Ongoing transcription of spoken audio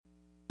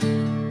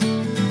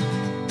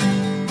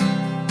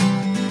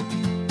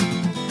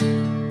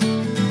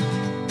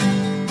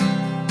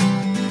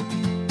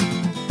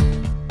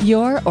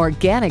Your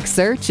organic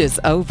search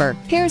is over.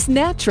 Here's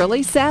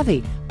Naturally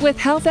Savvy with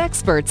health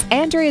experts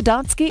Andrea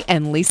Donsky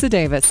and Lisa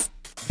Davis.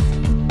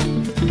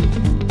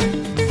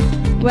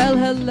 Well,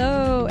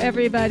 hello,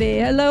 everybody.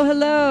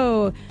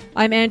 Hello.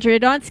 I'm Andrea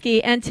Donsky,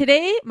 and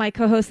today my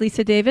co-host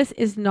Lisa Davis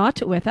is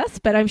not with us,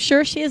 but I'm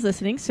sure she is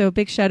listening, so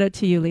big shout out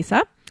to you,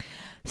 Lisa.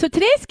 So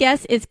today's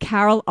guest is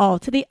Carol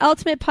Alt, the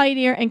ultimate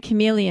pioneer and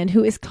chameleon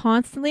who is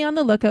constantly on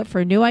the lookout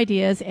for new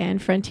ideas and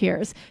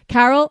frontiers.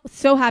 Carol,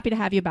 so happy to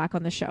have you back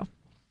on the show.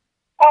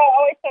 Oh,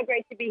 always so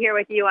great to be here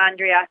with you,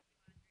 Andrea.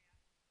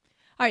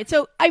 All right,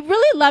 so I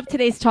really love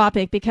today's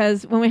topic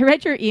because when we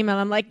read your email,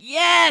 I'm like,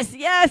 yes,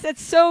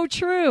 it's so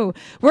true.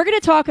 We're going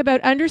to talk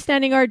about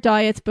understanding our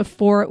diets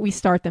before we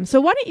start them.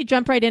 So why don't you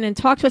jump right in and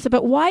talk to us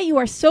about why you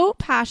are so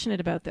passionate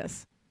about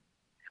this?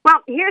 Well,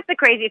 here's the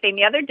crazy thing.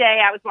 The other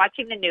day I was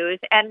watching the news,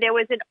 and there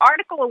was an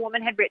article a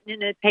woman had written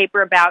in a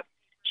paper about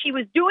she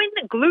was doing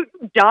the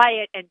gluten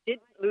diet and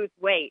didn't lose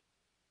weight.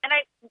 And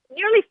I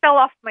nearly fell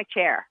off my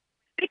chair.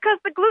 Because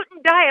the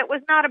gluten diet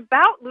was not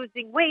about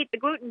losing weight. The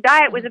gluten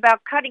diet was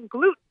about cutting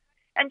gluten.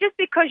 And just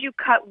because you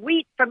cut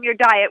wheat from your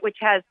diet, which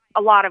has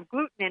a lot of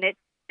gluten in it,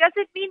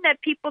 doesn't mean that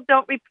people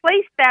don't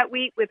replace that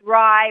wheat with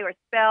rye or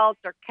spelt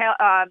or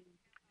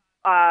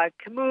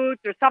kamut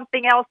or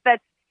something else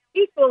that's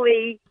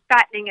equally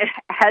fattening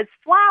as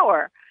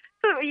flour.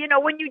 So, you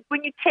know, when you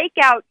take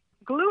out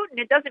gluten,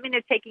 it doesn't mean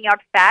they're taking out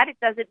fat. It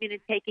doesn't mean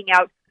they're taking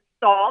out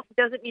salt. It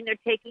doesn't mean they're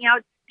taking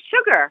out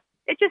sugar.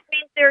 It just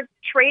means they're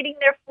trading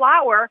their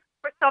flour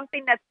for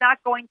something that's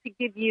not going to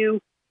give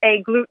you a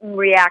gluten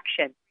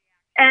reaction.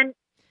 And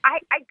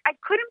I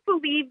couldn't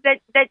believe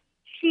that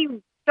she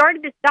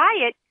started this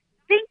diet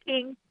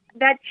thinking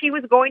that she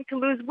was going to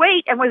lose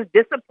weight and was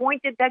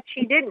disappointed that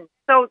she didn't.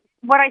 So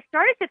what I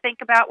started to think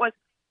about was,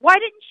 why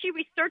didn't she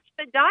research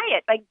the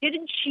diet? Like,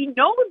 didn't she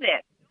know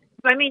this?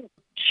 I mean,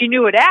 she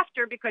knew it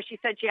after because she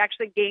said she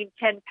actually gained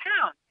 10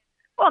 pounds.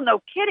 Well,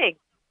 no kidding.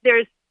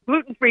 There's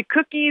gluten-free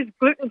cookies,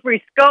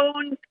 gluten-free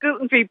scones,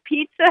 gluten-free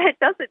pizza. It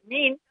doesn't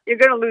mean you're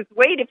going to lose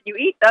weight if you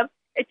eat them.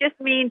 It just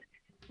means,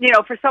 you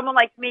know, for someone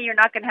like me, you're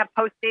not going to have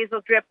post-nasal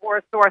drip or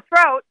a sore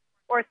throat.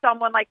 Or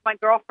someone like my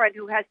girlfriend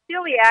who has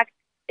celiac,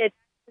 it's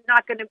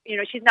not going to, you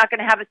know, she's not going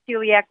to have a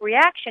celiac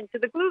reaction to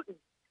the gluten.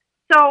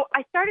 So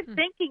I started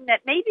thinking that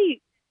maybe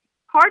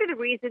part of the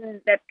reason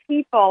that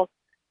people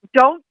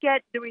don't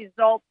get the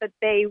result that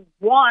they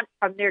want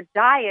from their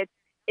diets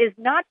is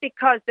not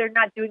because they're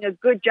not doing a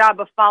good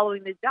job of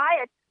following the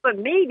diet, but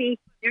maybe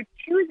they're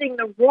choosing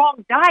the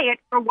wrong diet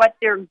for what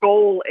their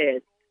goal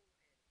is.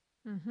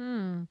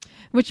 Mm-hmm.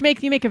 Which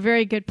makes you make a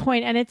very good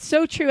point, and it's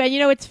so true. And you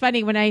know, it's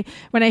funny when I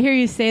hear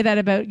you say that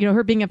about, you know,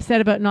 her being upset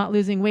about not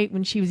losing weight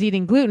when she was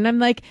eating gluten. I'm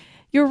like,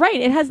 you're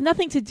right. It has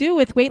nothing to do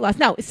with weight loss.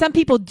 Now, some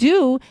people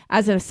do,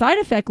 as a side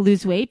effect,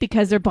 lose weight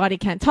because their body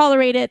can't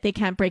tolerate it. They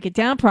can't break it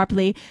down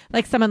properly,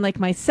 like someone like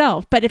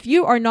myself. But if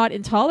you are not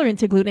intolerant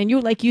to gluten, and you,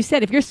 like you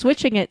said, if you're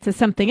switching it to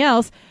something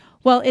else,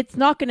 well, it's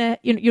not going to,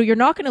 you're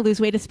not going to lose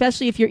weight,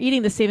 especially if you're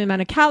eating the same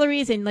amount of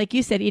calories and, like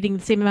you said, eating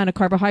the same amount of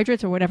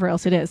carbohydrates or whatever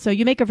else it is. So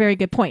you make a very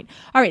good point.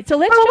 All right, so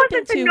let's jump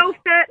into... Well, it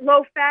wasn't a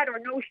low fat, or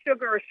no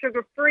sugar or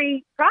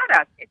sugar-free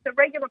product. It's a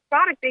regular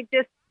product. They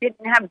just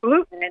didn't have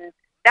gluten, and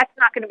that's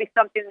not going to be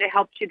something that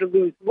helps you to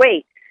lose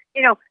weight.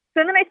 You know,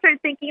 so then I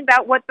started thinking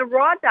about what the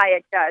raw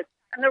diet does.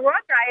 And the raw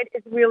diet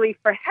is really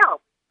for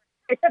health.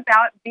 It's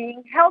about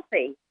being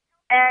healthy.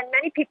 And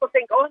many people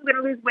think, oh, I'm going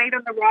to lose weight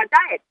on the raw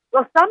diet.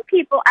 Well, some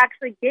people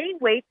actually gain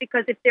weight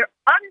because if they're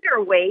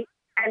underweight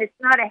and it's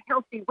not a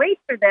healthy weight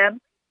for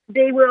them,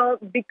 they will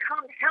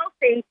become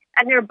healthy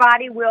and their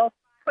body will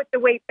put the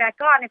weight back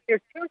on if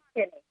they're too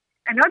skinny.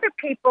 And other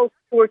people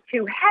who are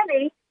too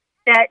heavy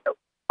that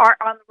are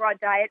on the raw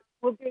diet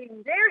will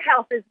gain their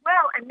health as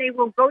well, and they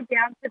will go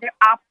down to their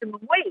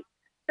optimum weight.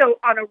 So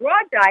on a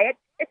raw diet,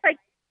 it's like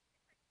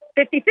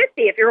 50-50.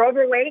 If you're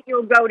overweight,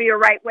 you'll go to your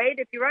right weight.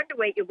 If you're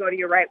underweight, you'll go to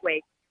your right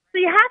weight. So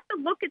you have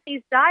to look at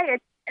these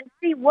diets and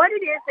see what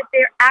it is that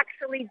they're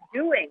actually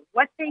doing,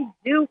 what they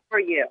do for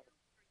you.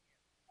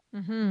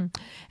 Mm-hmm.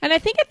 And I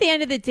think at the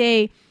end of the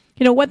day,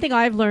 you know, one thing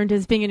I've learned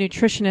as being a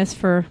nutritionist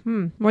for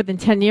more than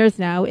 10 years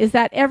now is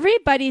that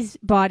everybody's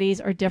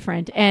bodies are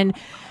different. And,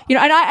 you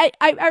know, and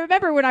I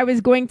remember when I was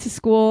going to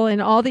school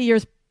and all the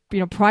years, you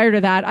know, prior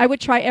to that, I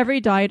would try every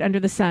diet under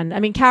the sun. I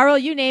mean, Carol,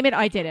 you name it,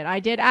 I did it. I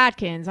did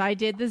Atkins. I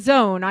did the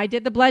Zone. I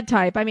did the blood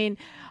type. I mean,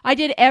 I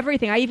did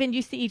everything. I even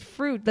used to eat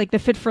fruit, like the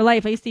Fit for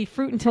Life. I used to eat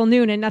fruit until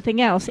noon and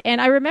nothing else. And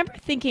I remember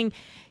thinking,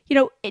 you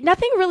know,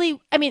 nothing really,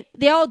 I mean,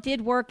 they all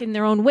did work in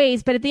their own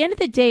ways. But at the end of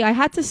the day, I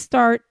had to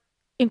start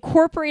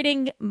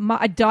incorporating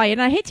a diet,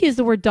 and I hate to use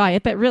the word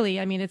diet, but really,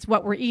 I mean, it's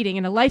what we're eating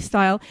in a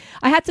lifestyle.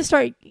 I had to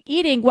start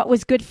eating what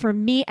was good for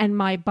me and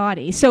my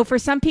body. So for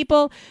some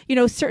people, you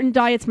know, certain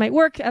diets might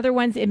work, other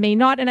ones it may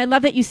not. And I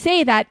love that you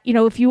say that, you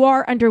know, if you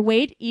are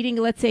underweight, eating,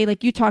 let's say,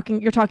 like you're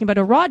talking about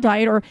a raw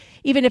diet, or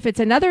even if it's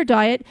another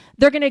diet,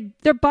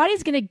 their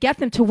body's going to get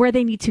them to where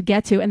they need to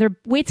get to, and their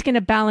weight's going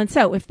to balance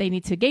out. If they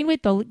need to gain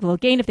weight, they'll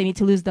gain. If they need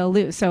to lose, they'll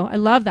lose. So I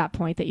love that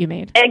point that you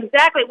made.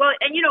 Exactly. Well,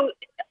 and you know,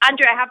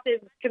 Andrea, I have to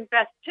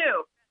confess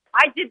too,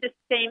 I did the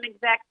same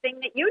exact thing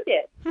that you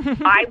did.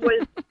 I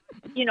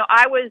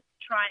was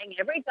trying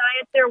every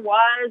diet there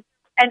was.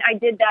 And I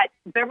did that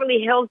Beverly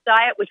Hills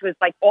diet, which was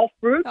like all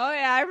fruit. Oh,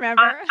 yeah, I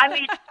remember.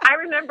 I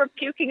remember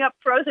puking up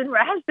frozen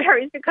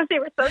raspberries because they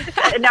were so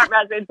disgusting. Not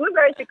raspberries,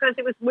 blueberries, because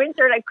it was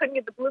winter and I couldn't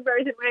get the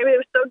blueberries in my way. They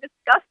were so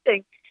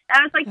disgusting. And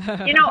I was like,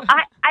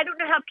 I don't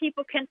know how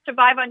people can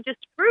survive on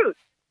just fruit,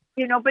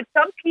 but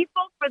some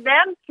people, for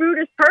them, fruit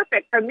is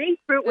perfect. For me,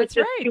 fruit was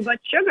just too much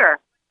sugar.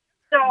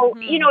 So,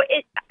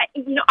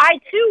 I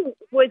too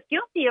was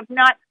guilty of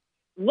not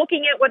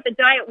looking at what the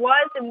diet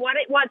was and what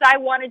it was I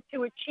wanted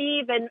to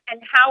achieve and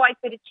how I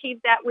could achieve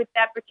that with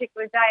that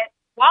particular diet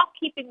while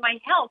keeping my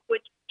health,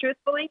 which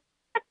truthfully,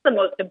 that's the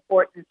most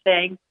important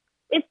thing,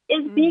 is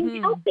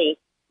being healthy.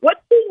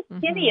 What's being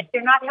skinny if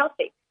you're not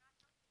healthy?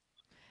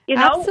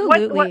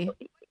 Absolutely.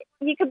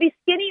 You could be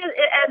skinny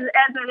as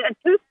a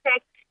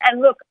toothpick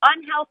and look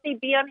unhealthy,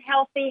 be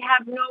unhealthy,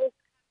 have no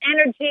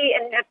energy,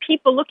 and have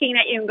people looking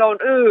at you and going,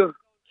 ooh,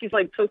 she's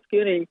like so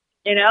skinny,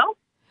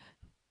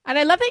 And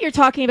I love that you're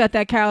talking about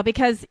that, Carol,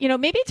 because,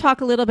 maybe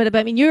talk a little bit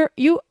about, you're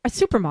a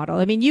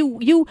supermodel.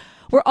 You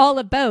were all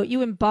about,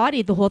 you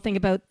embodied the whole thing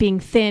about being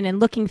thin and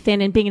looking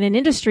thin and being in an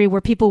industry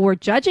where people were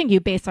judging you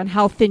based on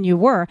how thin you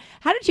were.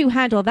 How did you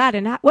handle that?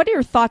 And what are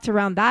your thoughts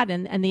around that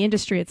and the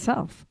industry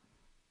itself?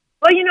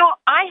 Well,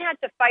 I had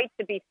to fight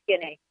to be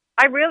skinny.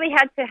 I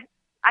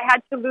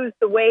had to lose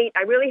the weight.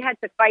 I really had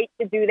to fight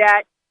to do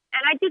that.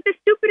 And I did the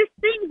stupidest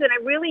things and I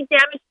really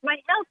damaged my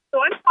health.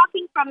 So I'm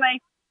talking from a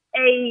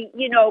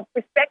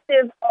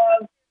perspective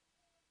of,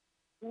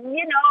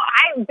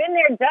 I've been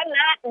there, done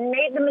that, and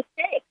made the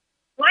mistake.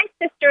 My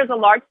sister is a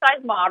large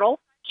size model.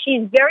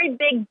 She's very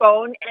big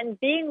bone, and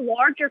being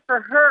larger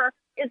for her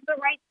is the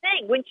right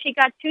thing. When she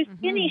got too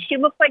skinny, she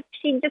looked like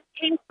she just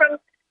came from,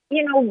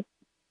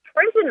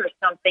 prison or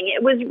something.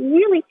 It was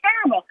really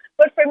terrible.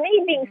 But for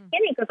me, being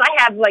skinny, because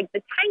I have like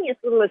the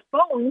tiniest littlest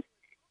bones,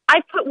 I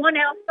put 1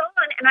 ounce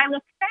on and I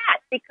look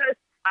fat because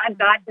I've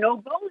got no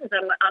bones.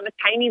 I'm a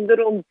tiny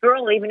little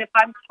girl, even if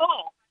I'm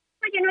tall.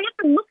 But, you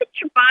have to look at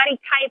your body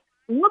type,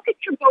 look at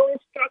your bone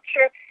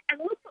structure, and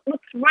look what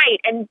looks right.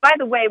 And by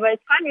the way, by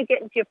the time you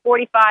get into your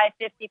 45,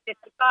 50,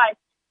 55,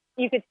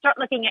 you could start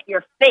looking at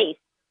your face,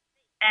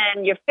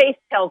 and your face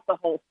tells the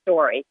whole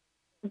story.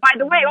 By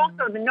the way,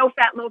 also the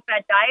no-fat,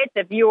 low-fat diet,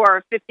 if you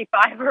are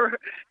 55 or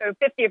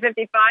 50 or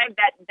 55,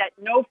 that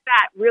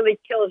no-fat really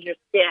kills your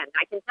skin.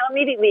 I can tell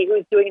immediately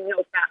who's doing a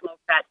no-fat,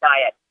 low-fat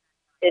diet.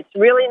 It's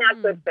really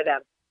not good for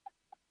them.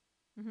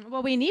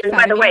 Well, we need and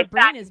fat. By the way, our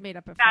brain is made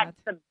up of fat.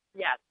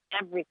 Yes,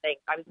 everything.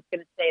 I was just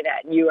going to say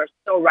that. And you are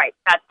so right.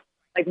 That's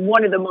like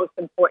one of the most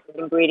important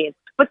ingredients.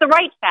 But the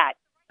right fat,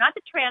 not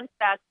the trans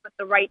fats, but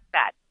the right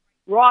fat.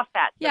 Raw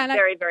fats are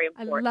very, very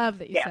important. I love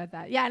that you said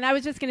that. Yeah, and I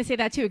was just going to say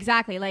that too.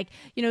 Exactly. Like,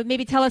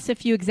 maybe tell us a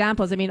few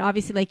examples.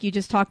 Obviously, like you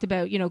just talked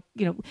about,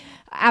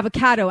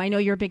 avocado. I know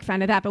you're a big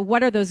fan of that. But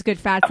what are those good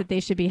fats that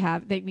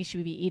that we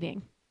should be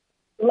eating?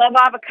 Love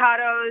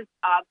avocados,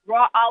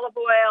 raw olive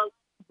oil,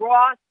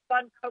 raw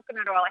spun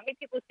coconut oil. I hate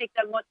people who take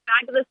the most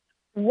fabulous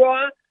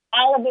raw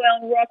olive oil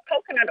and raw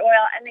coconut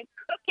oil and they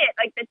cook it.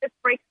 Like, that just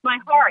breaks my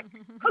heart.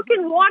 Cook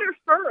in water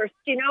first,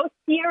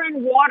 sear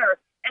in water.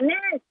 And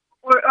then,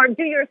 or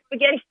do your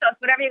spaghetti sauce,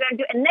 whatever you're going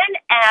to do. And then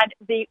add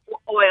the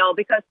oil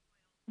because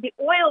the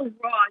oil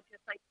raw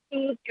just like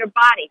feeds your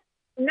body.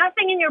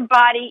 Nothing in your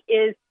body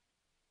is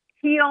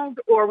healed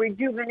or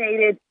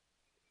rejuvenated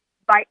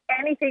by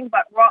anything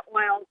but raw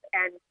oils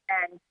and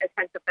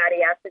essential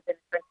fatty acids and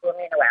essential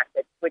amino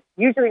acids, which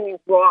usually means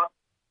raw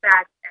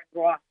fats and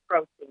raw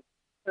protein.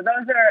 So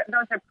those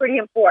are pretty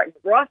important.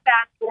 Raw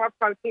fats, raw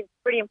proteins,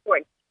 pretty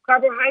important.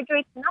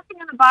 Carbohydrates, nothing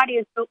in the body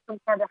is built from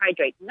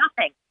carbohydrates.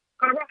 Nothing.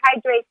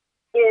 Carbohydrate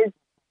is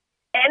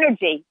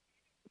energy,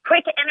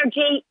 quick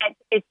energy.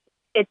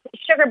 It's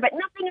sugar, but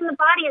nothing in the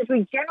body is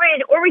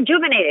regenerated or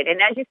rejuvenated. And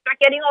as you start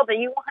getting older,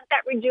 you want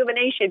that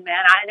rejuvenation,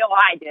 man. I know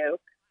I do.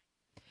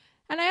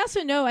 And I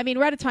also know,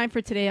 we're out of time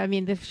for today.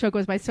 The show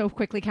goes by so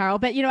quickly, Carol.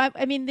 But,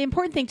 the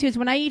important thing, too, is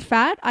when I eat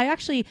fat,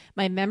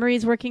 my memory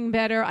is working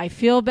better. I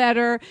feel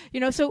better.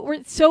 So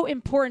it's so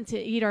important to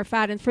eat our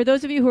fat. And for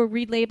those of you who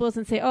read labels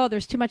and say, oh,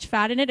 there's too much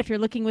fat in it, if you're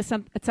looking at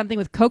something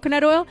with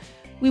coconut oil,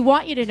 we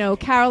want you to know,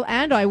 Carol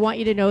and I want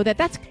you to know that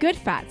that's good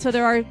fat. So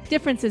there are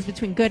differences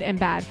between good and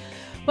bad.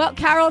 Well,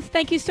 Carol,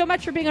 thank you so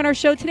much for being on our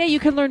show today. You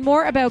can learn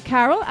more about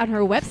Carol on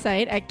her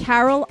website at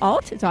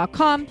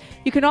carolalt.com.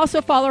 You can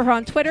also follow her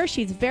on Twitter.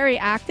 She's very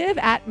active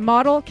at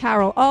Model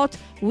Carol Alt.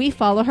 We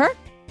follow her.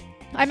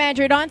 I'm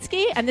Andrea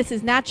Donsky, and this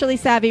is Naturally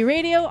Savvy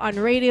Radio on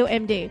Radio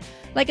MD.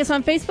 Like us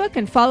on Facebook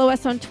and follow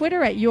us on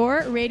Twitter at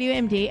Your Radio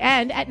MD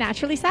and at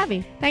Naturally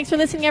Savvy. Thanks for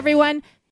listening, everyone.